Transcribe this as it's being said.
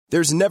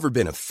There's never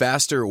been a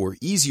faster or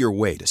easier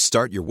way to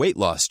start your weight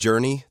loss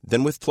journey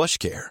than with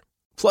PlushCare.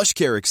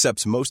 PlushCare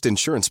accepts most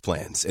insurance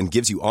plans and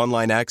gives you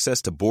online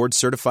access to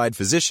board-certified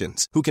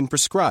physicians who can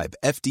prescribe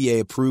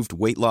FDA-approved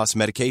weight loss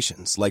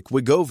medications like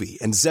Wegovy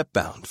and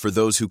Zepbound for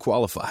those who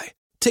qualify.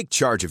 Take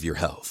charge of your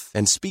health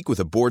and speak with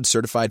a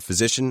board-certified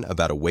physician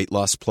about a weight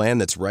loss plan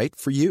that's right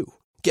for you.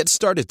 Get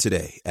started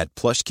today at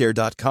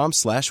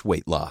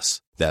plushcare.com/weight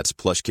loss. That's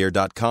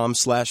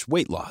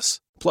plushcare.com/weight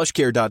loss.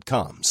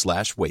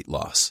 plushcare.com/weight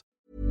loss.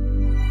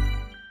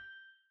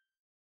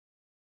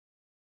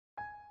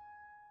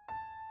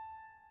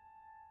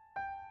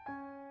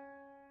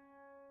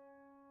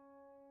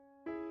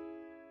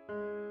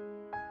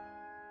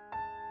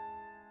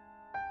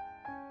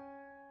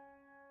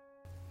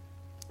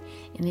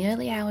 In the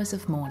early hours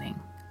of morning,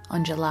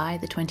 on July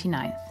the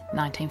 29th,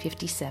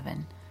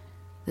 1957,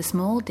 the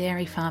small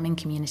dairy farming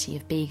community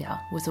of Bega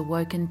was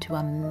awoken to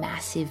a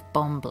massive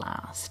bomb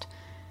blast.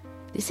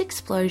 This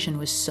explosion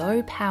was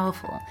so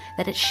powerful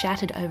that it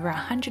shattered over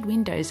 100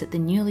 windows at the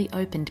newly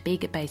opened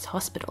Bega Base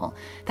Hospital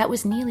that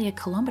was nearly a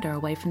kilometre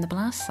away from the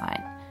blast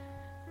site.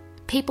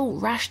 People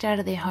rushed out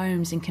of their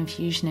homes in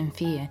confusion and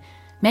fear,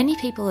 many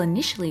people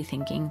initially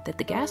thinking that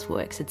the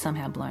gasworks had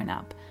somehow blown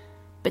up.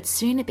 But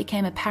soon it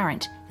became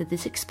apparent that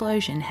this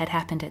explosion had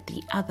happened at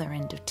the other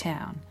end of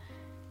town.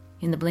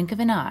 In the blink of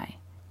an eye,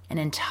 an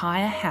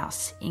entire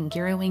house in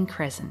Girraween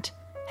Crescent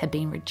had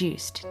been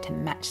reduced to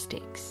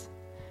matchsticks.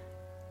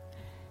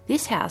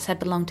 This house had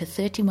belonged to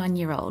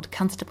 31-year-old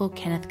Constable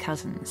Kenneth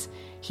Cousins,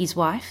 his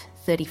wife,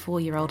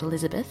 34-year-old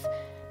Elizabeth,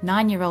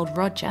 9-year-old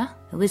Roger,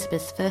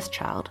 Elizabeth's first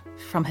child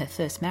from her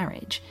first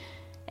marriage,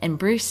 and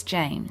Bruce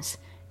James,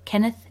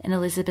 Kenneth and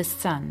Elizabeth's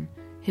son,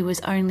 who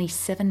was only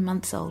 7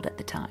 months old at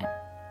the time.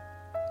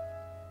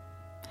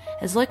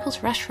 As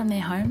locals rushed from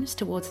their homes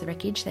towards the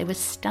wreckage, they were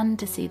stunned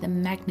to see the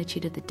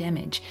magnitude of the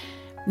damage.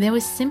 There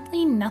was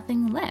simply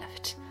nothing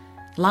left.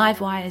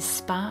 Live wires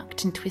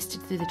sparked and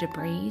twisted through the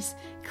debris,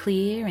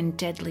 clear and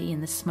deadly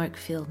in the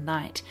smoke-filled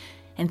night,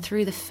 and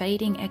through the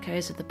fading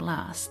echoes of the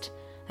blast,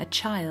 a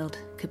child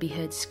could be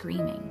heard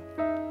screaming.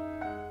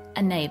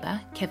 A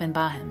neighbour, Kevin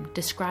Barham,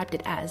 described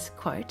it as,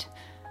 quote,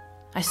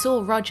 "I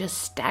saw Roger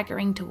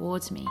staggering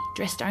towards me,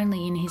 dressed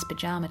only in his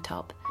pyjama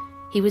top.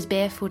 He was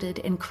barefooted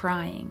and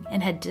crying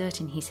and had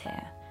dirt in his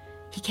hair.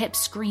 He kept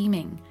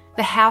screaming,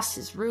 'The house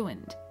is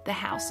ruined! The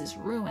house is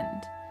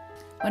ruined!'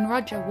 When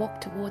Roger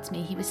walked towards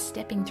me, he was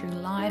stepping through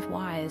live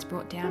wires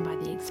brought down by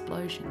the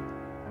explosion."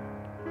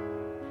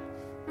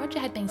 Roger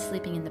had been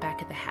sleeping in the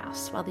back of the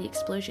house while the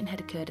explosion had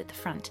occurred at the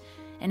front,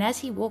 and as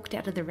he walked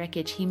out of the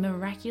wreckage, he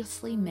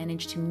miraculously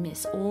managed to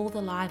miss all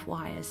the live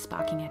wires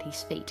sparking at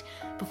his feet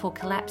before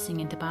collapsing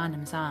into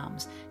Barnum's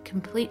arms,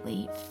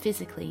 completely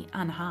physically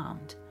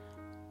unharmed.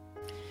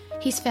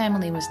 His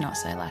family was not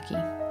so lucky.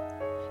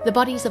 The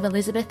bodies of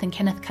Elizabeth and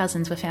Kenneth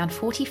Cousins were found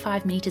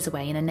 45 metres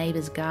away in a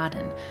neighbour's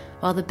garden,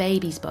 while the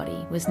baby's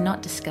body was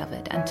not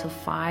discovered until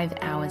 5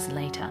 hours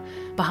later,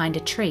 behind a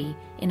tree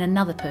in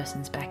another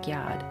person's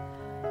backyard.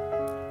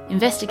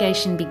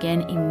 Investigation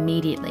began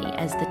immediately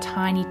as the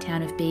tiny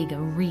town of Bega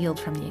reeled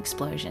from the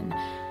explosion.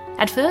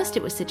 At first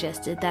it was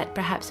suggested that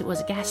perhaps it was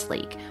a gas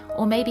leak,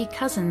 or maybe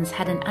Cousins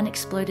had an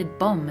unexploded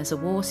bomb as a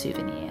war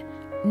souvenir,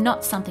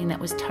 not something that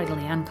was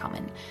totally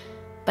uncommon.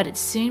 But it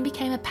soon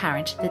became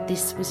apparent that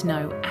this was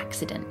no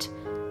accident.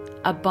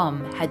 A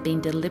bomb had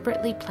been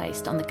deliberately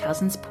placed on the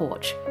Cousins'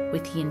 porch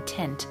with the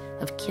intent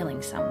of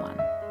killing someone.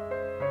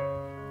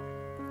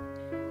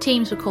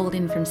 Teams were called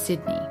in from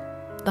Sydney.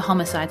 The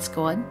homicide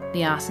squad,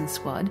 the arson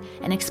squad,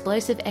 and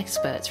explosive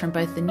experts from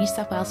both the New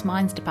South Wales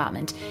Mines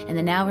Department and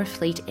the Nowra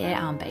Fleet Air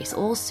Arm Base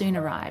all soon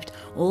arrived,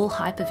 all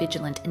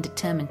hyper-vigilant and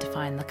determined to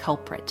find the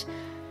culprit.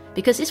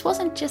 Because this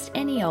wasn't just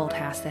any old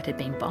house that had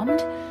been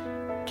bombed.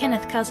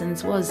 Kenneth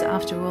Cousins was,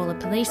 after all, a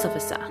police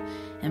officer,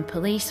 and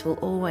police will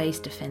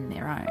always defend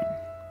their own.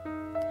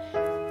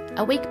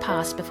 A week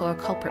passed before a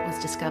culprit was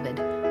discovered,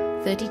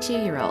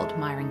 32-year-old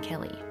Myron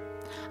Kelly.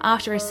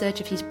 After a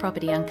search of his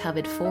property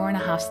uncovered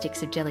 4.5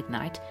 sticks of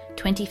gelignite,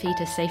 20 feet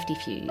of safety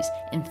fuse,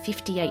 and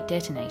 58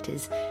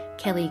 detonators,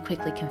 Kelly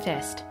quickly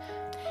confessed.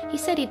 He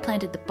said he'd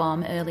planted the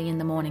bomb early in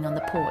the morning on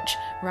the porch,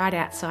 right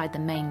outside the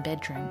main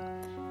bedroom.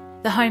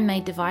 The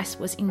homemade device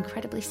was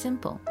incredibly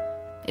simple.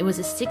 It was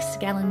a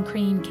 6-gallon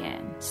cream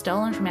can,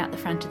 stolen from out the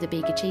front of the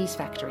Bega Cheese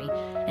factory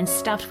and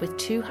stuffed with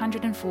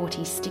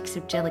 240 sticks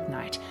of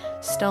gelignite,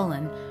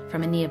 stolen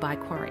from a nearby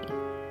quarry.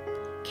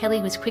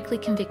 Kelly was quickly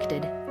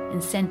convicted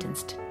and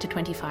sentenced to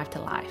 25 to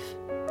life.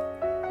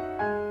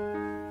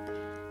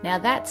 Now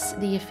that's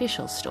the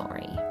official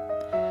story.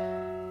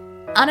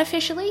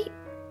 Unofficially,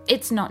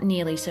 it's not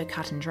nearly so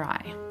cut and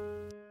dry.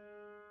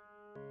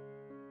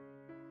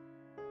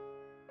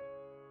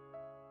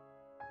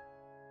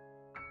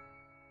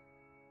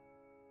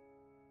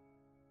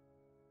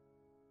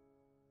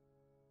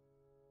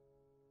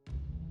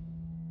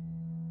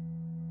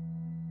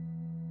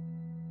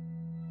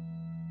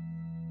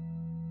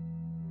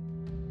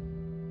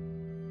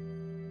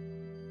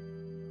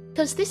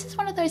 Because this is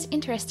one of those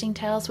interesting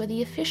tales where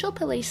the official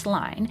police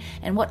line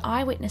and what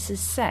eyewitnesses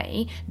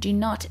say do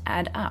not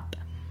add up.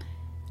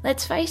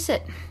 Let's face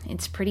it,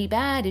 it's pretty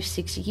bad if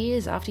 6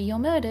 years after you're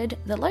murdered,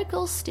 the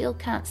locals still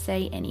can't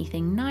say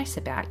anything nice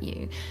about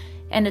you.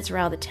 And it's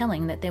rather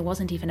telling that there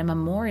wasn't even a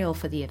memorial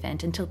for the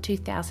event until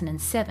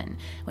 2007,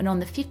 when on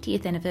the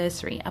 50th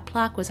anniversary, a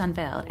plaque was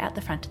unveiled at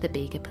the front of the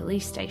Bega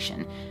police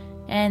station.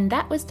 And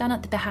that was done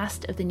at the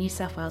behest of the New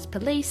South Wales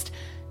Police,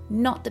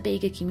 not the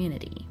Bega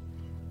community.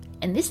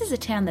 And this is a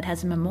town that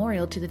has a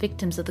memorial to the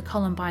victims of the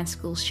Columbine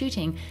school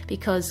shooting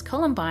because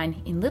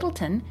Columbine in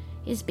Littleton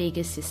is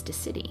Bega's sister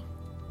city.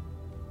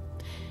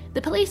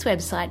 The police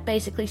website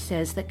basically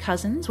says that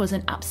Cousins was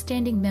an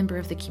upstanding member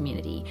of the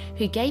community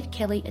who gave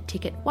Kelly a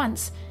ticket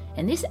once,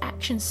 and this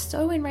action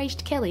so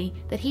enraged Kelly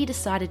that he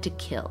decided to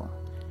kill.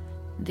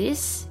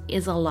 This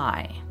is a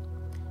lie.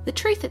 The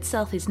truth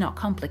itself is not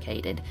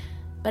complicated,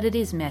 but it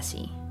is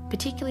messy,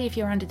 particularly if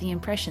you're under the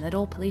impression that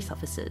all police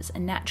officers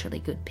are naturally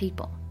good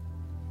people.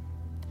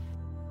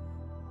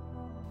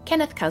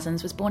 Kenneth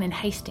Cousins was born in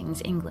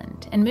Hastings,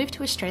 England, and moved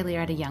to Australia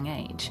at a young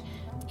age.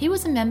 He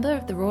was a member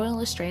of the Royal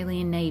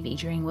Australian Navy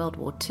during World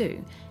War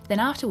II. Then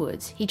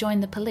afterwards, he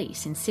joined the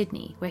police in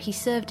Sydney, where he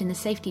served in the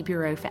Safety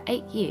Bureau for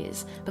 8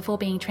 years before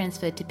being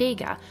transferred to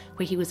Bega,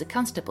 where he was a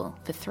constable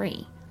for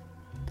 3.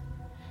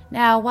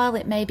 Now, while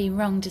it may be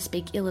wrong to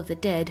speak ill of the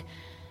dead,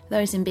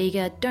 those in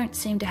Bega don't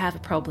seem to have a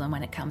problem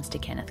when it comes to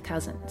Kenneth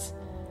Cousins.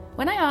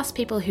 When I asked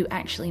people who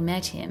actually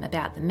met him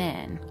about the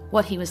man,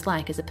 what he was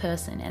like as a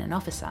person and an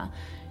officer,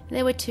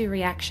 there were 2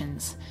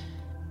 reactions.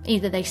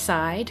 Either they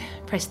sighed,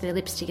 pressed their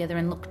lips together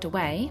and looked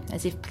away,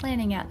 as if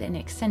planning out their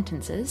next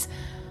sentences,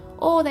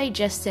 or they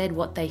just said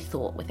what they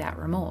thought without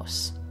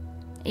remorse.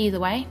 Either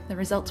way, the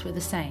results were the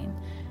same.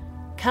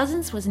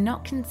 Cousins was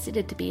not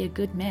considered to be a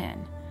good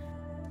man.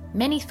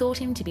 Many thought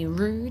him to be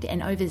rude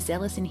and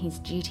overzealous in his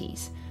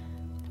duties.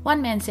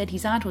 One man said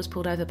his aunt was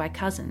pulled over by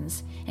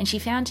Cousins, and she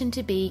found him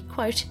to be,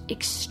 quote,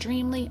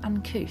 extremely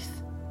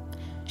uncouth.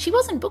 She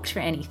wasn't booked for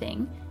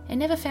anything,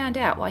 and never found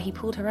out why he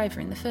pulled her over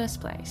in the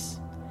first place.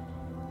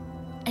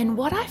 And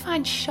what I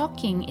find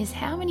shocking is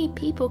how many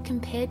people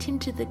compared him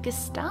to the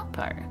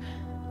Gestapo.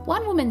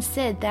 One woman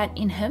said that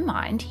in her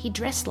mind he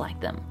dressed like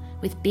them,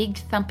 with big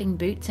thumping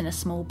boots and a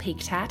small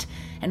peaked hat,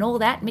 and all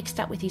that mixed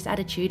up with his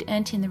attitude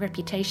earned him the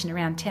reputation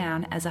around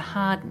town as a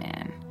hard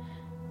man.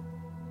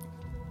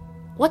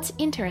 What's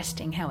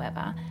interesting,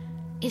 however,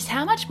 is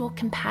how much more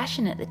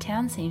compassionate the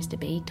town seems to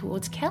be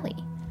towards Kelly.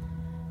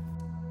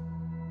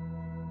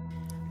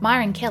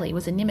 Myron Kelly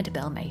was a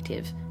Nimmitabel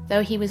native,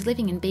 though he was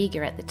living in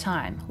Bega at the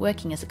time,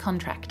 working as a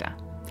contractor.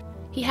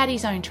 He had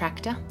his own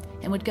tractor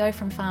and would go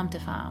from farm to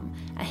farm,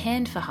 a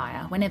hand for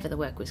hire whenever the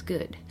work was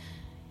good.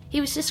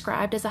 He was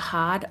described as a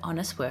hard,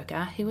 honest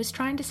worker who was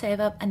trying to save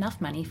up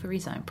enough money for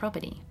his own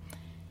property.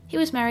 He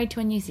was married to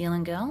a New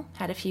Zealand girl,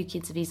 had a few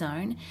kids of his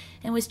own,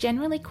 and was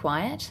generally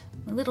quiet,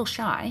 a little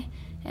shy,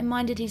 and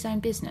minded his own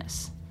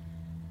business.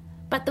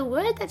 But the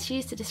word that's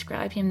used to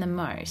describe him the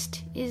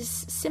most is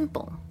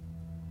simple.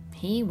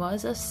 He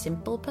was a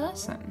simple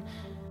person.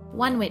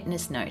 One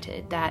witness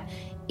noted that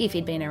if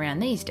he'd been around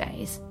these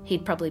days,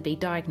 he'd probably be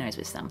diagnosed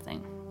with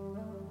something.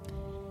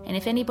 And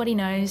if anybody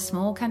knows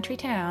small country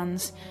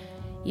towns,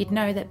 you'd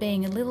know that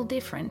being a little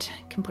different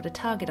can put a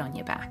target on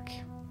your back.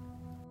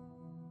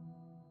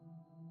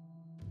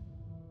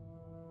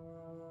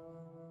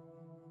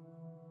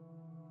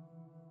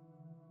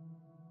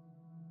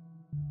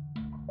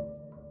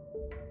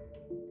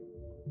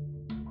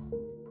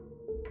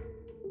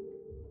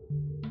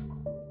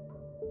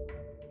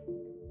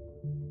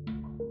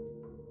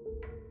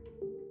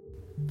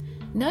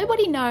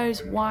 Nobody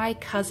knows why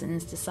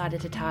Cousins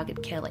decided to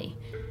target Kelly.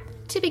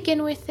 To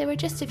begin with, there were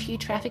just a few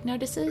traffic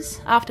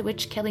notices, after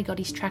which Kelly got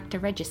his tractor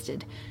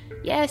registered.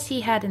 Yes, he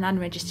had an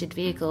unregistered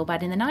vehicle,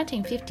 but in the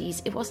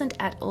 1950s it wasn't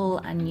at all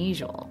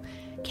unusual.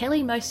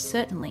 Kelly most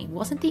certainly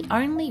wasn't the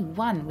only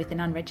one with an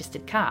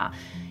unregistered car,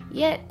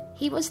 yet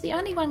he was the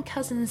only one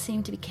Cousins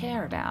seemed to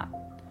care about.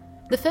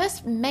 The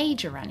first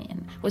major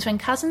run-in was when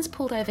Cousins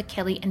pulled over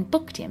Kelly and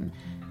booked him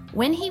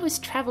when he was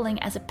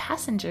travelling as a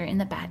passenger in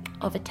the back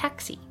of a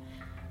taxi.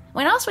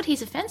 When asked what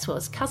his offence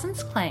was,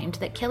 Cousins claimed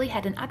that Kelly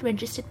had an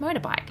unregistered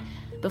motorbike,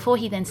 before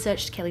he then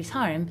searched Kelly's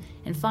home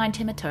and fined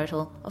him a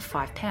total of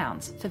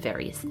 £5 for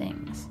various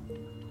things.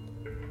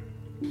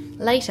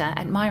 Later,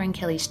 at Myron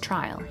Kelly's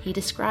trial, he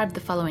described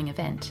the following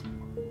event.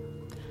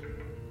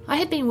 I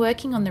had been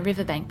working on the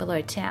riverbank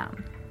below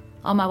town.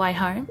 On my way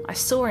home, I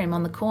saw him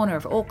on the corner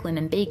of Auckland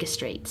and Bega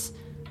Streets.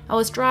 I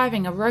was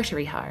driving a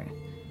rotary hoe.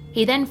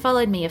 He then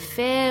followed me a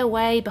fair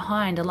way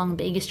behind along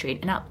Bega Street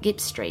and up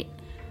Gibbs Street.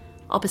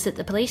 Opposite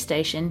the police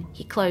station,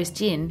 he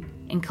closed in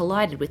and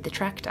collided with the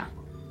tractor.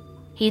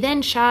 He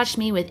then charged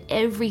me with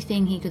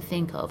everything he could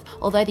think of,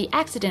 although the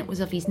accident was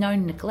of his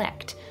known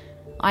neglect.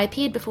 I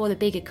appeared before the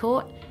Bega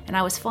court and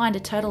I was fined a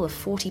total of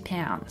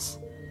 £40.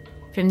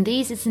 From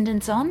these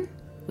incidents on,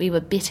 we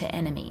were bitter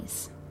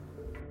enemies.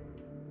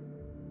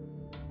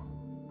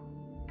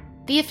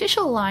 The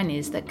official line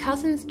is that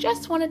Cousins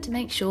just wanted to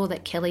make sure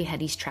that Kelly had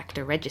his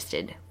tractor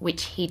registered,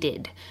 which he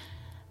did.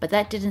 But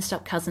that didn't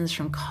stop Cousins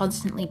from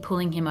constantly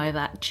pulling him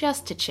over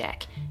just to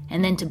check,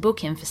 and then to book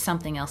him for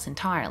something else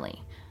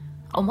entirely.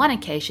 On one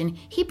occasion,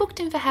 he booked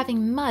him for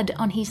having mud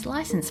on his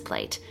license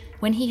plate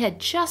when he had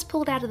just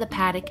pulled out of the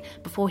paddock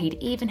before he'd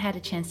even had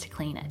a chance to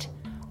clean it.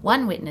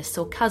 One witness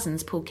saw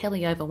Cousins pull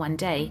Kelly over one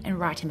day and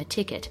write him a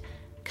ticket.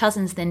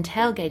 Cousins then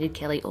tailgated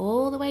Kelly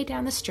all the way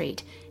down the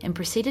street and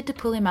proceeded to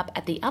pull him up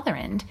at the other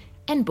end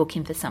and book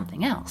him for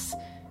something else.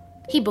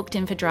 He booked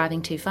him for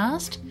driving too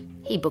fast,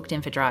 he booked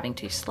him for driving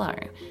too slow,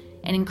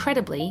 and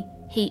incredibly,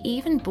 he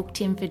even booked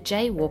him for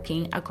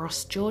jaywalking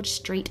across George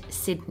Street,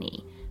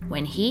 Sydney,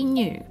 when he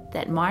knew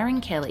that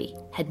Myron Kelly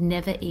had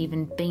never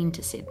even been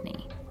to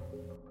Sydney.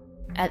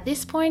 At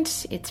this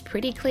point, it's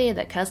pretty clear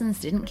that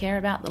Cousins didn't care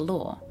about the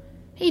law.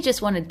 He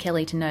just wanted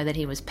Kelly to know that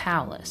he was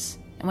powerless,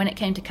 and when it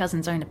came to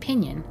Cousins' own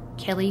opinion,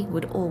 Kelly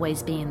would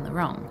always be in the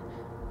wrong.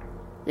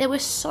 There were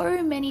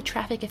so many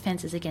traffic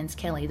offences against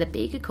Kelly that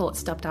bigger courts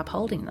stopped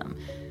upholding them,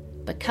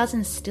 but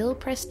Cousins still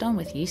pressed on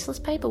with useless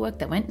paperwork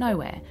that went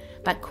nowhere,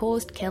 but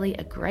caused Kelly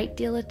a great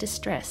deal of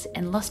distress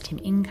and lost him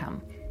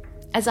income.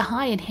 As a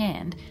hired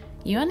hand,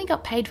 you only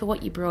got paid for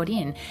what you brought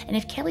in, and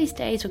if Kelly's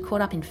days were caught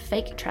up in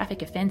fake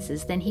traffic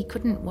offences, then he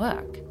couldn't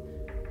work.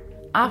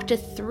 After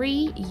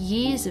 3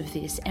 years of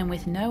this, and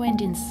with no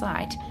end in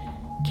sight,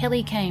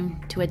 Kelly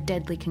came to a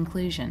deadly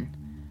conclusion.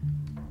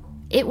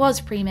 It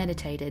was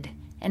premeditated,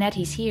 and at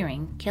his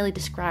hearing, Kelly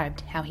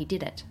described how he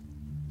did it.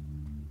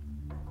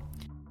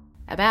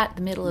 About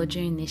the middle of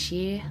June this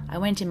year, I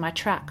went in my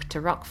truck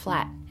to Rock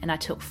Flat and I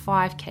took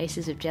 5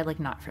 cases of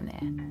gelignite from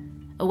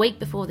there. A week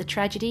before the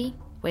tragedy,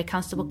 where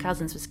Constable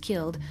Cousins was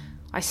killed,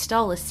 I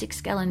stole a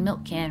 6-gallon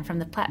milk can from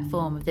the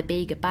platform of the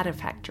Bega Butter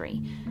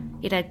Factory.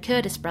 It had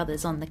Curtis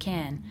Brothers on the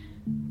can.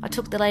 I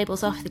took the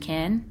labels off the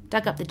can,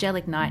 dug up the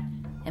gelignite,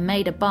 and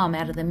made a bomb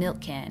out of the milk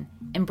can,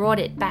 and brought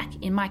it back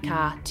in my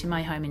car to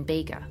my home in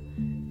Bega.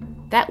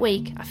 That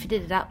week, I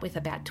fitted it up with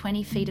about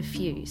 20 feet of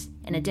fuse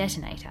and a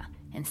detonator,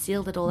 and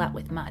sealed it all up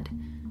with mud.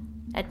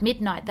 At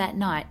midnight that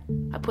night,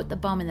 I put the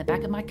bomb in the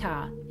back of my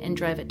car and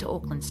drove it to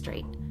Auckland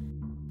Street.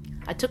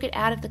 I took it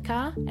out of the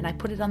car and I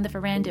put it on the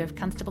veranda of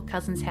Constable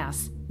Cousins'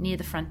 house near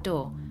the front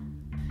door.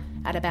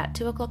 At about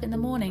 2 o'clock in the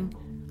morning,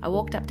 I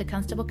walked up to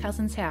Constable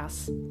Cousins'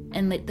 house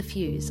and lit the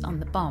fuse on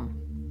the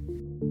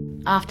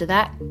bomb. After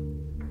that,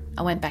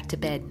 I went back to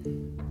bed.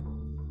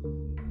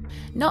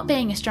 Not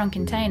being a strong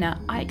container,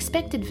 I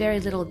expected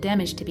very little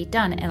damage to be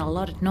done and a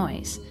lot of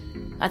noise.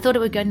 I thought it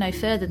would go no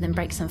further than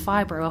break some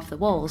fibro off the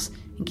walls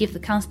and give the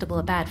constable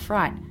a bad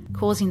fright,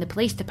 causing the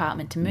police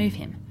department to move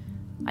him.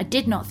 I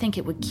did not think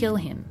it would kill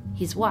him,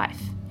 his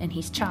wife, and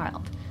his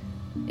child.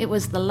 It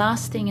was the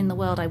last thing in the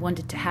world I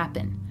wanted to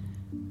happen.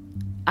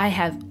 I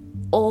have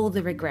all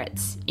the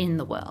regrets in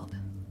the world.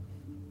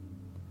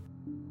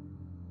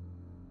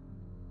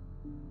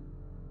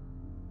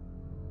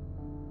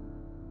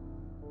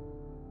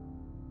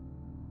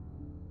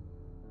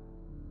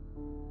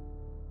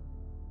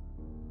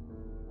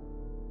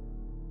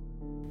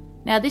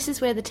 Now this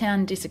is where the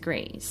town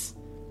disagrees.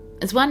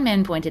 As one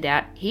man pointed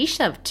out, he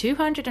shoved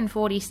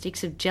 240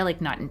 sticks of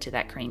gelignite into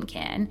that cream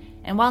can,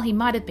 and while he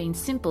might have been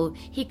simple,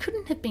 he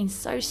couldn't have been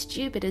so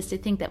stupid as to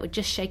think that would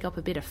just shake up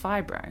a bit of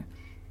fibro.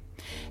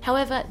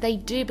 However, they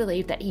do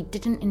believe that he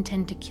didn't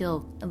intend to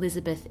kill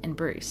Elizabeth and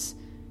Bruce,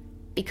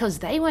 because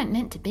they weren't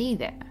meant to be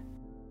there.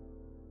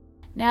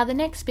 Now the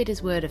next bit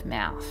is word of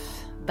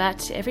mouth,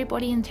 but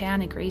everybody in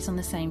town agrees on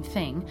the same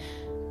thing.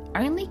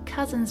 Only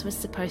Cousins was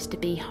supposed to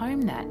be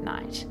home that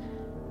night.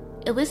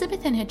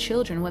 Elizabeth and her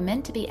children were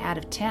meant to be out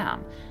of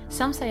town,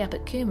 some say up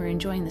at Cooma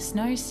enjoying the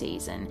snow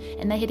season,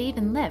 and they had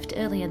even left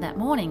earlier that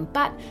morning,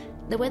 but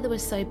the weather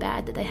was so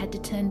bad that they had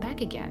to turn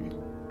back again.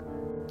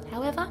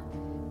 However,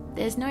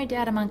 there's no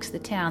doubt amongst the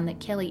town that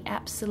Kelly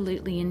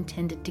absolutely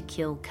intended to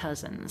kill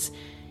Cousins,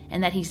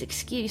 and that his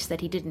excuse that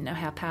he didn't know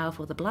how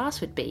powerful the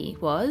blast would be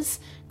was,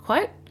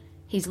 quote,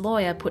 his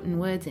lawyer putting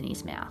words in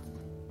his mouth.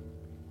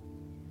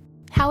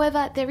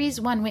 However, there is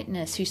one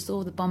witness who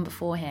saw the bomb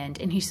beforehand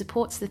and who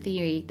supports the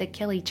theory that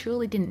Kelly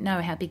truly didn't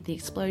know how big the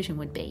explosion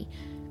would be.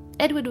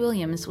 Edward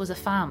Williams was a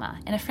farmer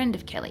and a friend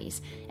of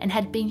Kelly's and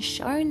had been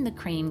shown the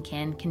cream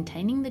can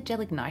containing the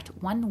gelignite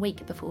 1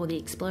 week before the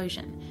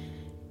explosion.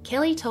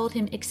 Kelly told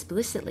him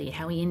explicitly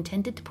how he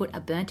intended to put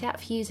a burnt-out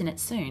fuse in it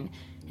soon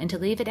and to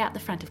leave it out the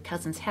front of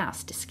Cousins'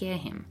 house to scare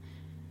him.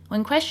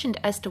 When questioned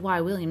as to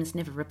why Williams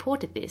never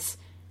reported this,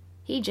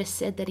 he just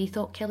said that he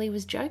thought Kelly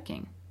was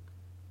joking.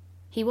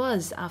 He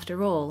was,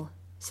 after all,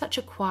 such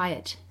a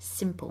quiet,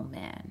 simple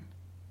man.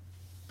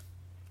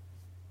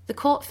 The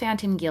court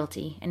found him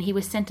guilty and he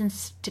was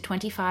sentenced to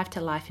 25 to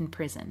life in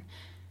prison.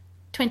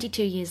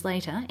 22 years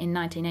later, in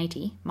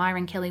 1980,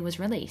 Myron Kelly was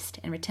released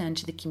and returned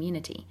to the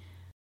community.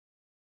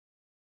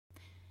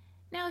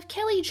 Now, if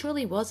Kelly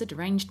truly was a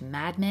deranged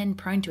madman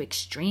prone to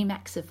extreme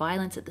acts of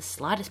violence at the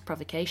slightest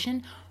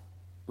provocation,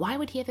 why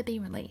would he ever be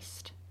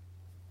released?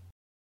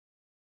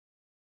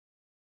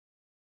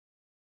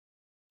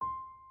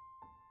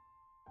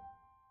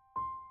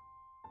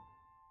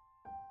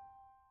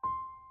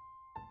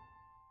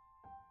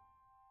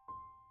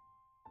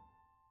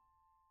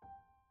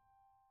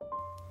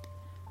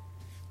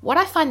 What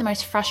I find the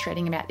most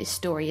frustrating about this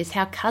story is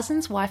how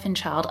Cousin's wife and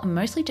child are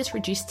mostly just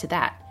reduced to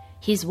that.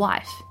 His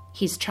wife,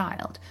 his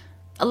child.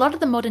 A lot of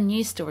the modern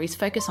news stories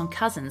focus on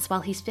Cousins, while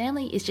his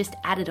family is just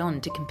added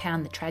on to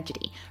compound the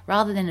tragedy,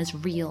 rather than as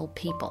real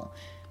people.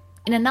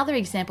 In another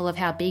example of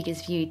how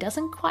Bega's view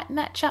doesn't quite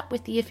match up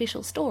with the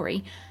official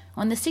story,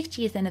 on the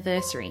 60th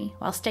anniversary,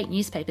 while state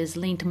newspapers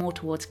leaned more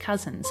towards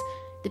Cousins,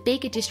 the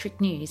Bega District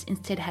News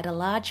instead had a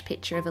large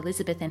picture of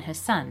Elizabeth and her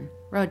son,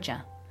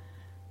 Roger.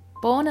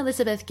 Born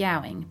Elizabeth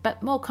Gowing,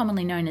 but more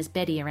commonly known as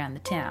Betty around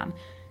the town,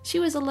 she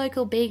was a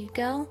local Bega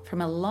girl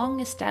from a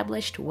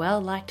long-established,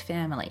 well-liked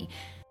family.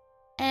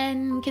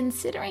 And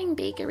considering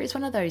Bega is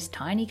one of those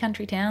tiny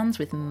country towns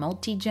with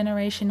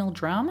multi-generational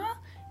drama,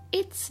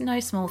 it's no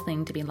small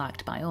thing to be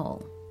liked by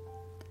all.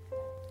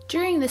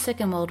 During the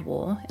Second World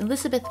War,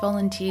 Elizabeth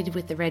volunteered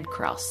with the Red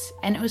Cross,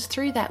 and it was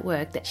through that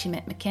work that she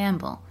met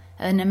McCampbell,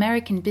 an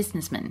American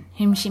businessman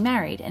whom she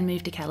married and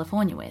moved to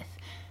California with.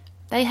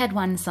 They had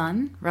one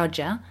son,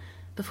 Roger,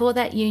 before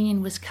that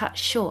union was cut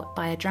short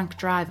by a drunk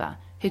driver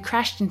who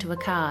crashed into a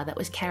car that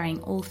was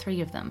carrying all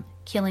three of them,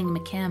 killing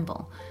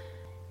McCampbell.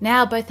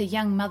 Now both a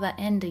young mother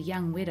and a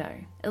young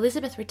widow,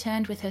 Elizabeth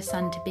returned with her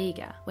son to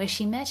Bega, where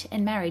she met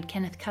and married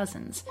Kenneth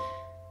Cousins.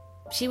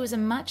 She was a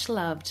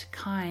much-loved,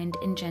 kind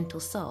and gentle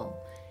soul,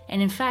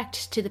 and in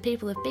fact, to the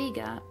people of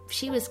Bega,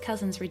 she was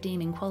Cousins'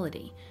 redeeming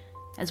quality.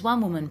 As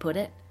one woman put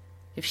it,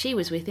 if she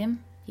was with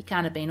him, he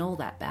can't have been all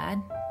that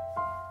bad.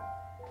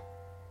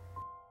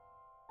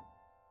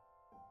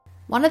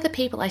 One of the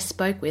people I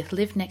spoke with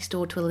lived next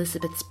door to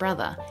Elizabeth's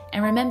brother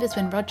and remembers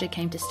when Roger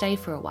came to stay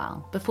for a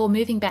while before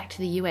moving back to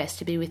the US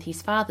to be with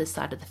his father's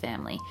side of the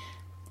family.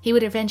 He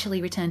would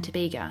eventually return to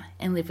Bega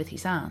and live with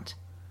his aunt.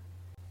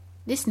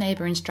 This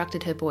neighbour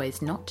instructed her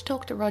boys not to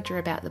talk to Roger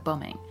about the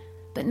bombing,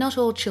 but not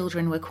all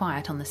children were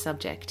quiet on the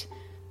subject.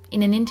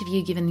 In an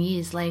interview given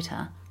years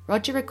later,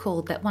 Roger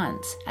recalled that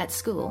once, at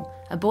school,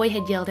 a boy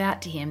had yelled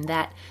out to him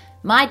that,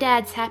 "My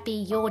dad's happy,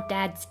 your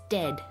dad's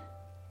dead."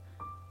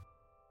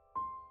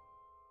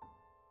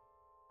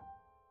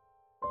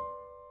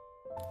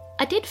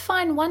 I did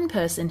find one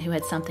person who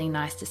had something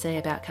nice to say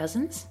about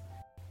Cousins.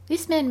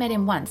 This man met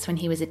him once when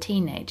he was a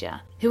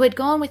teenager, who had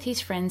gone with his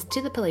friends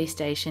to the police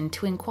station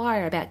to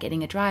inquire about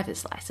getting a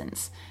driver's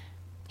license.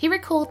 He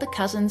recalled that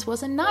Cousins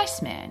was a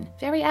nice man,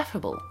 very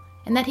affable,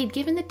 and that he'd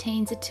given the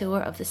teens a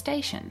tour of the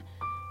station.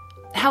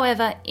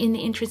 However, in the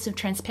interest of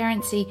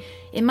transparency,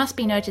 it must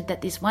be noted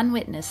that this one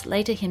witness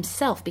later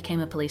himself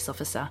became a police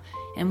officer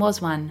and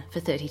was one for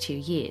 32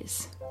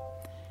 years.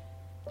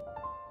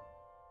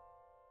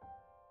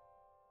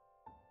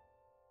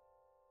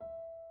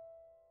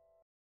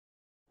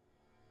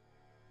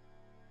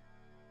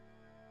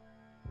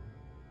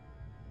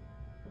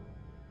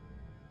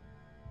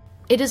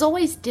 It is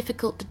always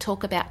difficult to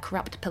talk about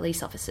corrupt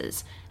police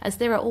officers, as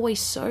there are always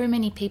so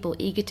many people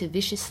eager to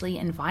viciously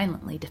and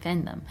violently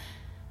defend them.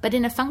 But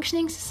in a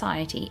functioning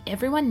society,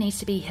 everyone needs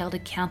to be held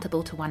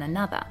accountable to one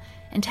another,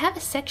 and to have a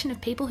section of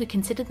people who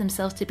consider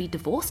themselves to be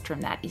divorced from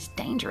that is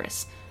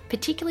dangerous,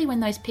 particularly when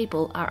those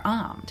people are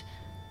armed.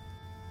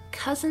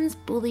 Cousins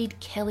bullied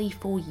Kelly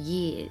for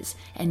years,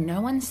 and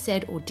no one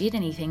said or did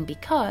anything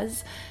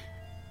because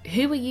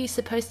who were you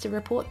supposed to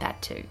report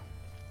that to?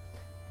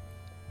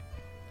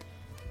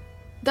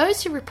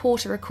 Those who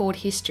report or record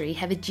history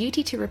have a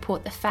duty to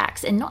report the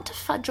facts and not to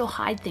fudge or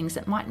hide things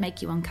that might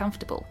make you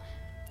uncomfortable.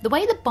 The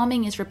way the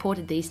bombing is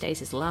reported these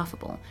days is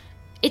laughable.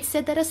 It's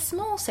said that a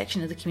small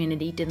section of the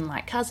community didn't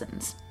like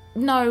Cousins.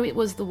 No, it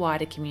was the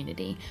wider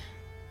community.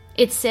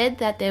 It's said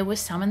that there were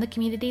some in the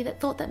community that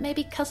thought that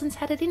maybe Cousins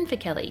had it in for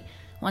Kelly.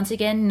 Once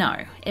again,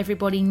 no.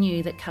 Everybody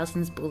knew that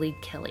Cousins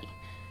bullied Kelly.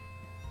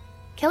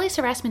 Kelly's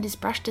harassment is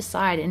brushed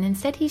aside, and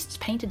instead he's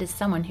painted as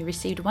someone who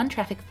received one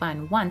traffic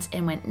fine once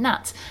and went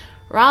nuts,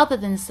 rather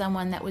than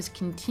someone that was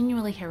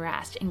continually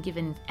harassed and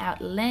given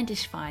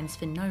outlandish fines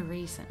for no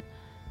reason.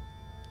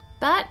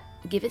 But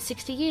give it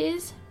 60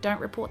 years,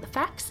 don't report the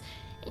facts,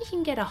 and you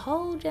can get a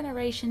whole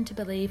generation to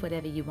believe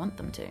whatever you want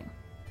them to.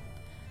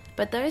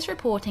 But those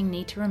reporting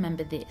need to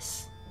remember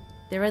this: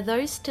 there are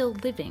those still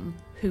living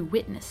who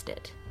witnessed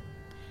it.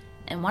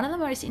 And one of the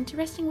most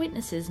interesting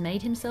witnesses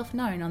made himself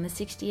known on the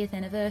 60th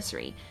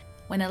anniversary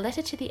when a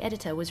letter to the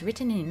editor was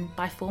written in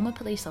by former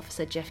police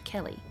officer Jeff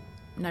Kelly,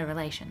 no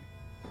relation.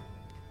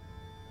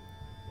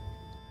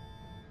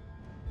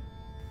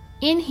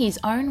 In his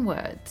own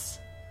words,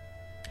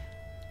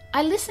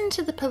 I listened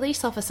to the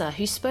police officer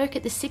who spoke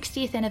at the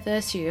 60th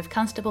anniversary of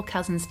Constable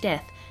Cousins'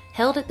 death,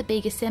 held at the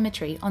Bega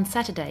Cemetery on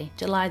Saturday,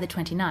 July the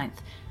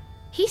 29th.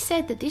 He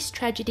said that this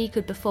tragedy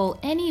could befall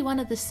any one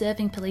of the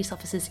serving police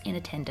officers in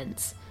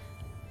attendance.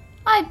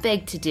 I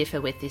beg to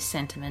differ with this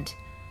sentiment.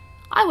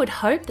 I would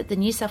hope that the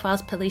New South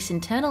Wales Police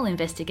internal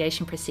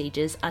investigation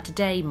procedures are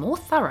today more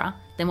thorough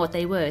than what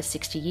they were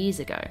 60 years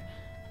ago.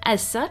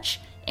 As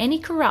such, any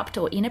corrupt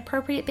or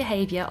inappropriate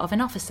behaviour of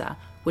an officer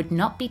would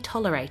not be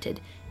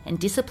tolerated, and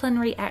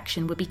disciplinary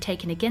action would be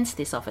taken against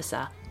this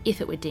officer if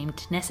it were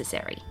deemed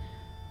necessary.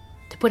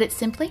 To put it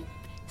simply,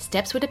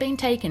 steps would have been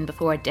taken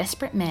before a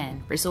desperate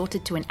man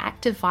resorted to an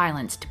act of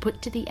violence to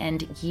put to the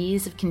end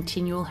years of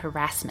continual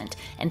harassment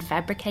and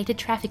fabricated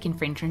traffic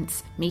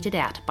infringements meted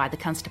out by the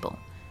constable.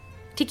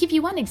 To give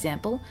you one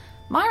example,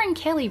 Myron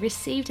Kelly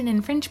received an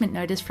infringement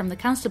notice from the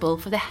constable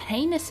for the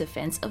heinous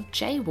offence of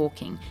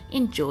jaywalking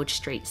in George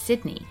Street,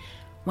 Sydney,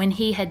 when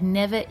he had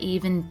never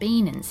even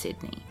been in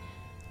Sydney.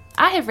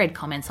 I have read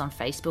comments on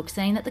Facebook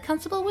saying that the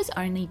constable was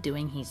only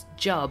doing his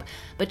job,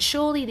 but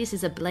surely this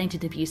is a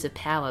blatant abuse of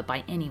power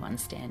by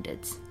anyone's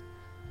standards.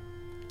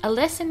 A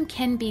lesson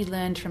can be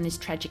learned from this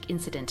tragic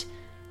incident,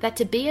 that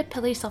to be a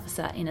police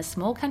officer in a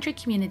small country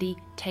community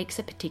takes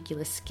a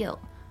particular skill.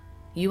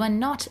 You are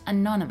not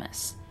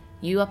anonymous.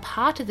 You are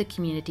part of the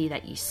community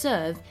that you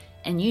serve,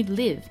 and you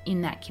live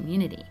in that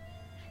community.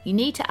 You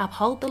need to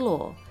uphold the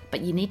law,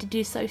 but you need to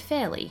do so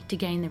fairly to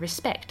gain the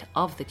respect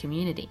of the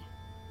community.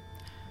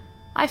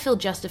 I feel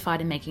justified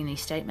in making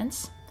these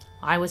statements.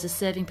 I was a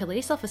serving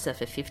police officer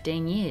for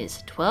 15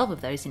 years, 12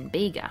 of those in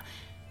Bega.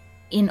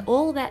 In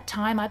all that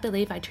time, I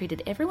believe I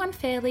treated everyone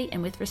fairly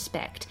and with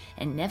respect,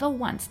 and never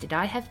once did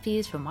I have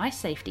fears for my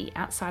safety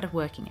outside of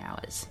working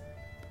hours.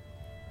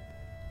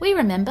 We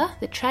remember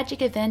the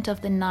tragic event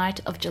of the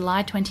night of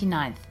July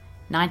 29th,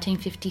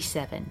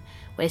 1957,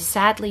 where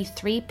sadly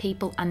 3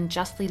 people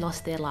unjustly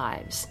lost their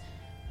lives.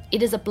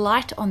 It is a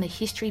blight on the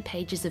history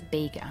pages of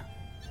Bega.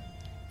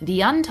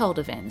 The untold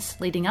events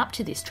leading up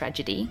to this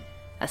tragedy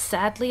are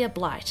sadly a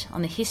blight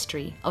on the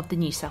history of the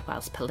New South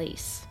Wales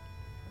Police.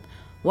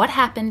 What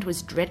happened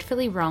was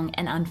dreadfully wrong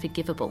and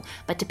unforgivable,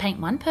 but to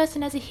paint one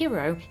person as a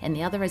hero and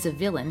the other as a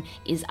villain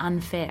is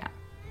unfair.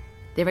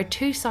 There are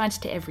 2 sides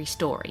to every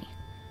story.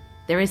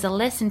 There is a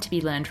lesson to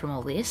be learned from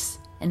all this,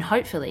 and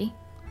hopefully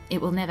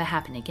it will never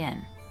happen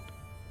again.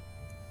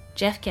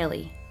 Jeff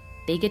Kelly,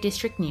 Bega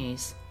District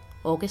News,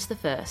 August the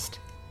 1st,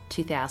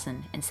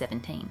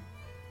 2017.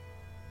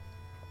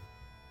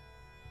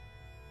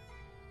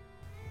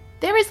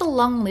 There is a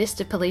long list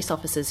of police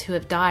officers who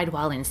have died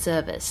while in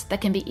service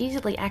that can be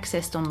easily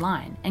accessed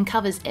online and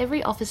covers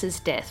every officer's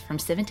death from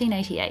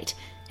 1788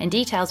 and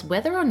details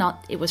whether or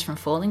not it was from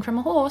falling from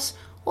a horse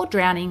or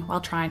drowning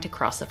while trying to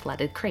cross a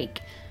flooded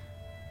creek.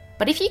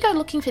 But if you go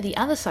looking for the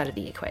other side of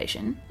the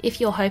equation, if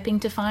you're hoping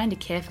to find a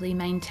carefully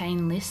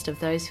maintained list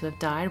of those who have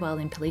died while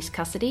in police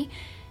custody,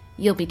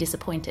 you'll be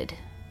disappointed.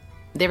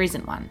 There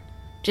isn't one.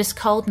 Just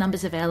cold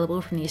numbers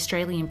available from the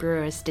Australian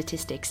Bureau of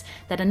Statistics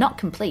that are not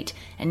complete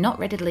and not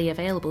readily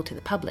available to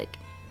the public.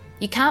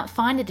 You can't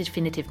find a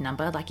definitive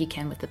number like you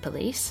can with the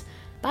police,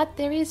 but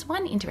there is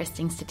one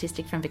interesting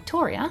statistic from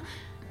Victoria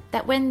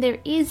that when there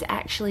is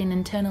actually an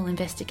internal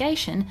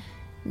investigation,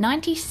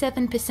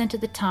 97%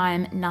 of the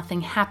time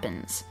nothing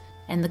happens,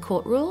 and the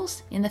court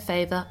rules in the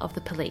favour of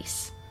the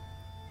police.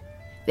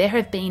 There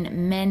have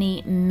been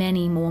many,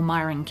 many more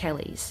Myron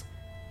Kellys.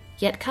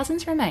 Yet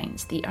Cousins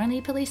remains the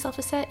only police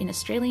officer in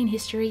Australian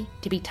history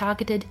to be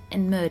targeted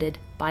and murdered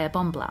by a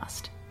bomb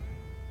blast.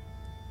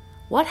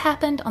 What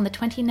happened on the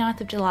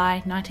 29th of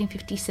July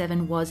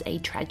 1957 was a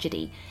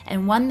tragedy,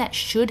 and one that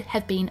should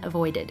have been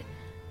avoided.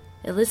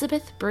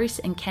 Elizabeth, Bruce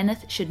and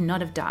Kenneth should not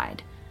have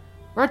died.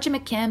 Roger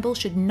McCampbell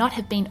should not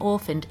have been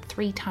orphaned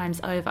 3 times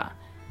over.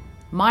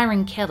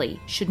 Myron Kelly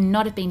should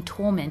not have been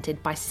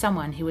tormented by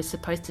someone who was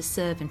supposed to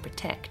serve and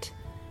protect.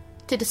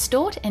 To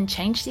distort and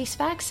change these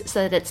facts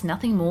so that it's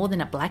nothing more than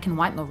a black and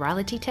white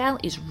morality tale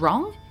is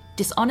wrong,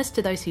 dishonest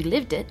to those who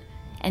lived it,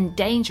 and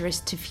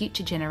dangerous to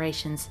future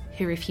generations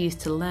who refuse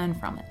to learn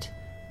from it.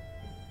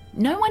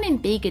 No one in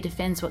Bega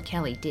defends what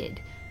Kelly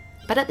did,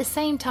 but at the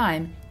same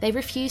time, they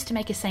refuse to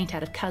make a saint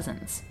out of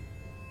Cousins.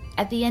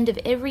 At the end of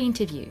every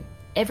interview,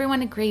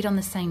 everyone agreed on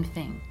the same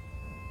thing.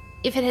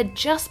 If it had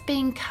just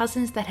been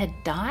Cousins that had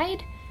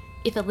died,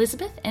 if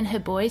Elizabeth and her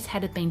boys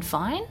had been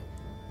fine,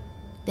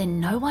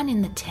 then no one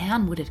in the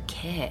town would have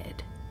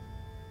cared.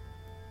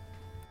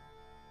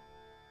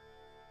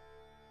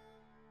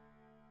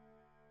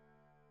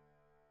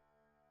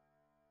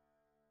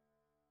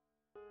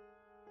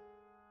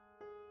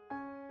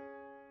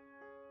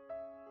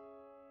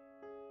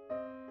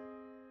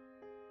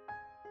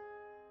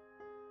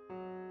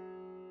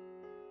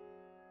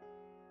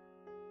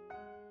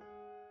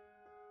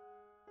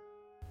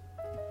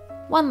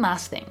 One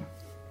last thing.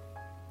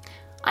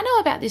 I know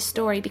about this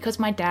story because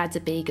my dad's a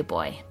Bega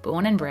boy,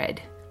 born and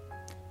bred.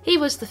 He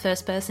was the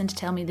first person to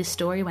tell me this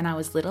story when I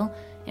was little,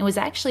 and was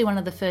actually one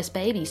of the first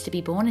babies to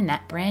be born in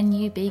that brand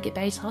new Bega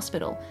Base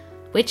hospital,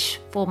 which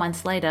 4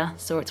 months later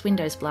saw its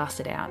windows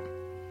blasted out.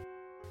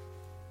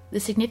 The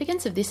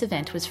significance of this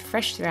event was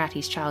fresh throughout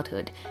his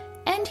childhood,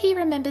 and he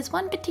remembers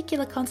one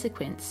particular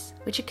consequence,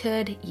 which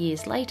occurred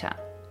years later.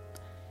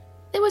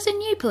 There was a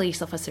new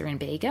police officer in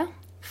Bega,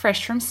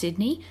 fresh from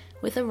Sydney,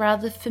 with a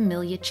rather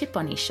familiar chip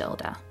on his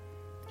shoulder.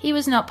 He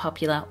was not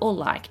popular or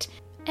liked,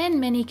 and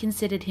many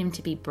considered him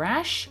to be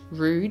brash,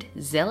 rude,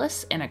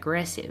 zealous, and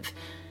aggressive,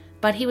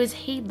 but he was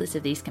heedless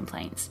of these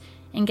complaints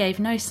and gave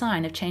no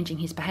sign of changing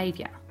his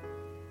behaviour.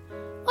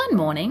 One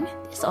morning,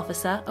 this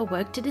officer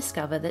awoke to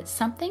discover that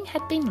something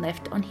had been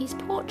left on his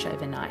porch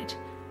overnight.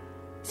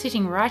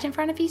 Sitting right in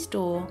front of his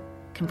door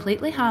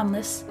completely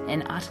harmless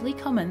and utterly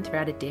common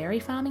throughout a dairy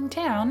farming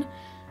town,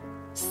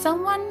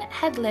 someone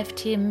had left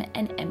him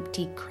an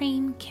empty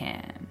cream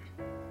can.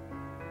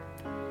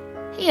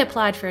 He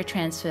applied for a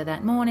transfer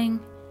that morning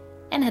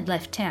and had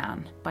left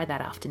town by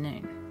that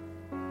afternoon.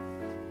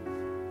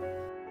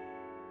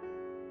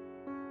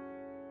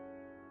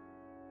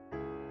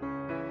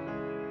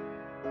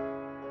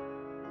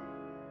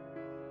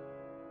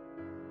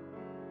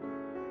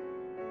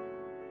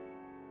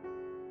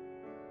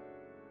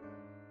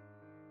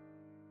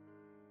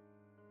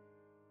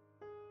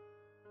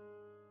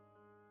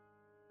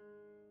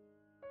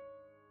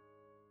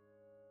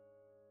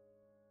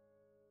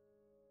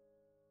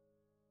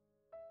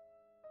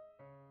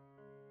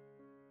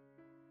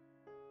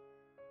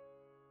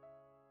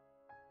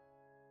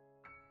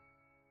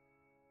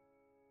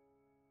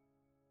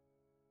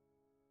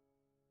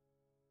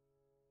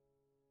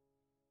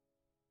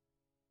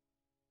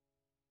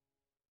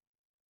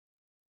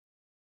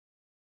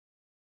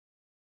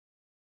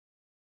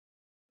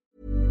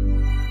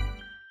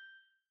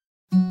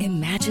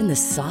 Imagine the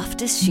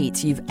softest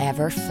sheets you've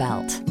ever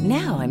felt.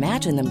 Now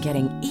imagine them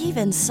getting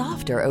even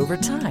softer over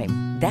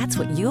time. That's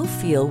what you'll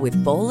feel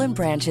with Boll &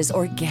 Branch's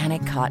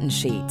organic cotton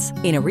sheets.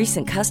 In a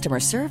recent customer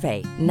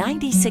survey,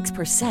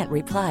 96%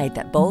 replied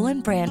that Boll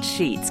 & Branch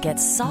sheets get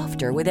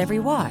softer with every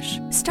wash.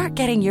 Start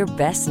getting your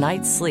best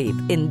night's sleep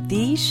in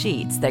these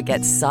sheets that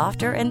get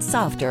softer and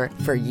softer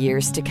for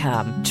years to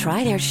come.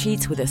 Try their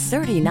sheets with a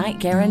 30-night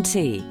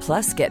guarantee.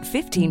 Plus, get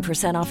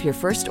 15% off your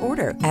first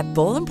order at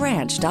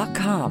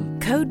bollandbranch.com.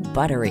 Code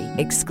BUTTERY.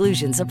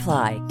 Exclusions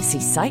apply.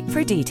 See site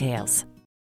for details.